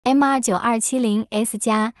MR9270S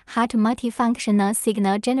加 HART multifunctional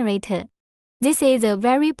signal generator. This is a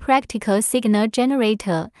very practical signal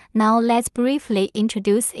generator. Now let's briefly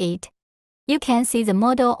introduce it. You can see the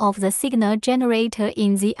model of the signal generator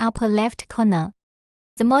in the upper left corner.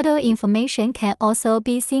 The model information can also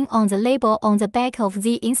be seen on the label on the back of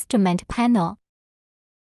the instrument panel.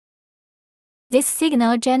 This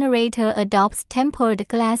signal generator adopts tempered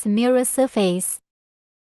glass mirror surface.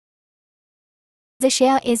 The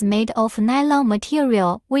shell is made of nylon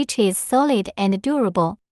material, which is solid and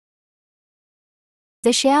durable.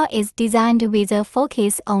 The shell is designed with a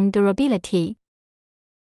focus on durability.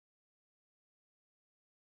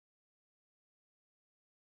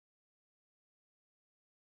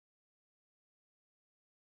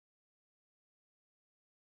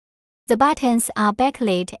 The buttons are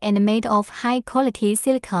backlit and made of high-quality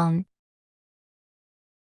silicone.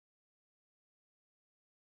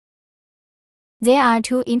 There are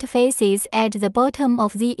two interfaces at the bottom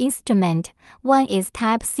of the instrument. One is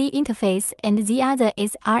Type-C interface and the other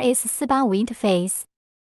is RS485 interface.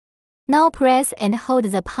 Now press and hold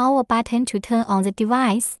the power button to turn on the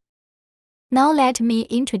device. Now let me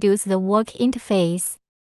introduce the work interface.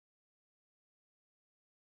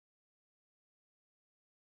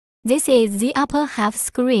 This is the upper half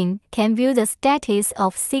screen, can view the status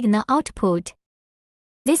of signal output.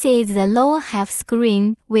 This is the lower half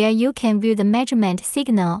screen, where you can view the measurement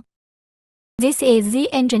signal. This is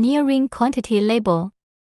the engineering quantity label.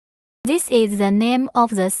 This is the name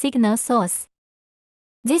of the signal source.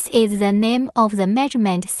 This is the name of the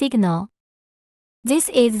measurement signal. This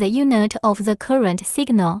is the unit of the current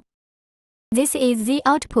signal. This is the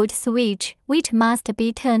output switch, which must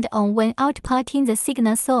be turned on when outputting the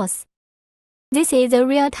signal source. This is a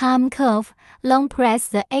real-time curve. Long press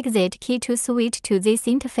the exit key to switch to this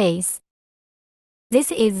interface. This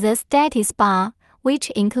is the status bar,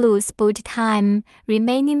 which includes boot time,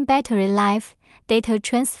 remaining battery life, data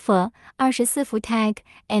transfer, 24V tag,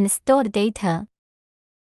 and stored data.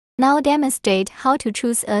 Now demonstrate how to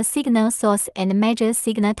choose a signal source and measure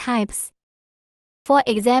signal types. For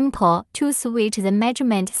example, to switch the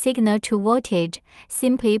measurement signal to voltage,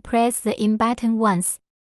 simply press the In button once.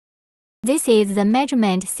 This is the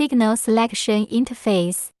measurement signal selection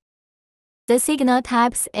interface. The signal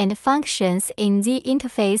types and functions in the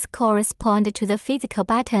interface correspond to the physical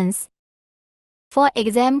buttons. For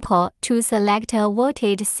example, to select a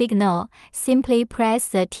voltage signal, simply press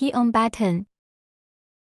the T-on button.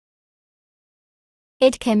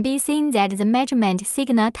 It can be seen that the measurement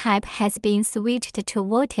signal type has been switched to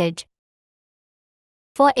voltage.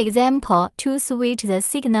 For example, to switch the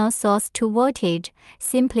signal source to voltage,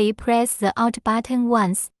 simply press the Out button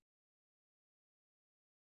once.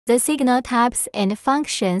 The signal types and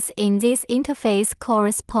functions in this interface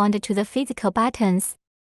correspond to the physical buttons.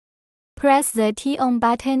 Press the T-on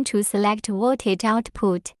button to select voltage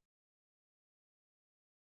output.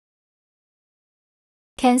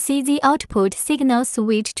 Can see the output signal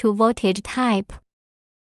switch to voltage type.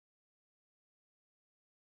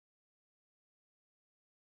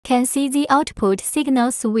 Can see the output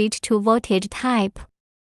signal switch to voltage type.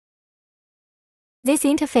 This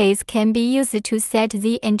interface can be used to set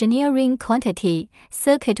the engineering quantity,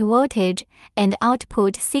 circuit voltage, and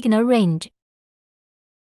output signal range.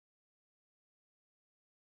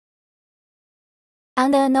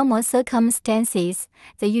 Under normal circumstances,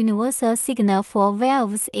 the universal signal for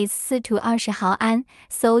valves is 4 to 20 毫安,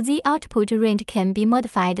 so the output range can be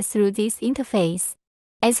modified through this interface.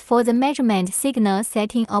 As for the measurement signal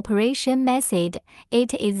setting operation method,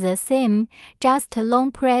 it is the same. Just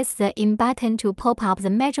long press the In button to pop up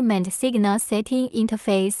the measurement signal setting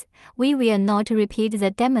interface. We will not repeat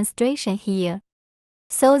the demonstration here.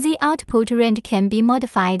 So the output range can be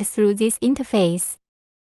modified through this interface.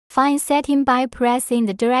 Find setting by pressing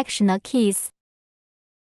the directional keys.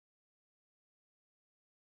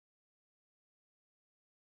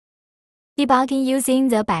 Debugging using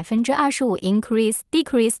the 25%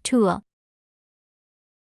 increase-decrease tool.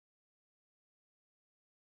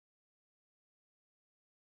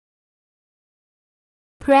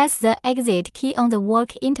 Press the exit key on the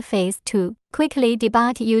work interface to quickly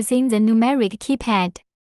debug using the numeric keypad.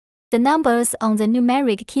 The numbers on the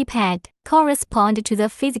numeric keypad correspond to the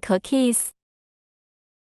physical keys.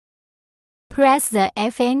 Press the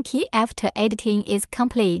FN key after editing is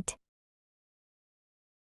complete.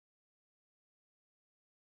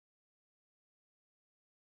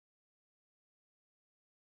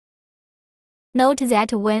 Note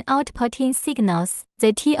that when outputting signals,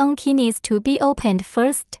 the T-on key needs to be opened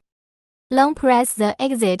first. Long press the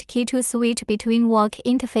exit key to switch between work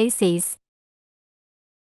interfaces.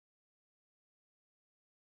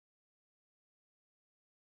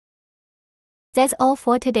 That's all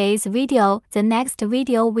for today's video. The next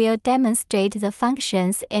video will demonstrate the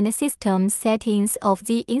functions and system settings of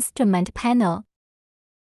the instrument panel.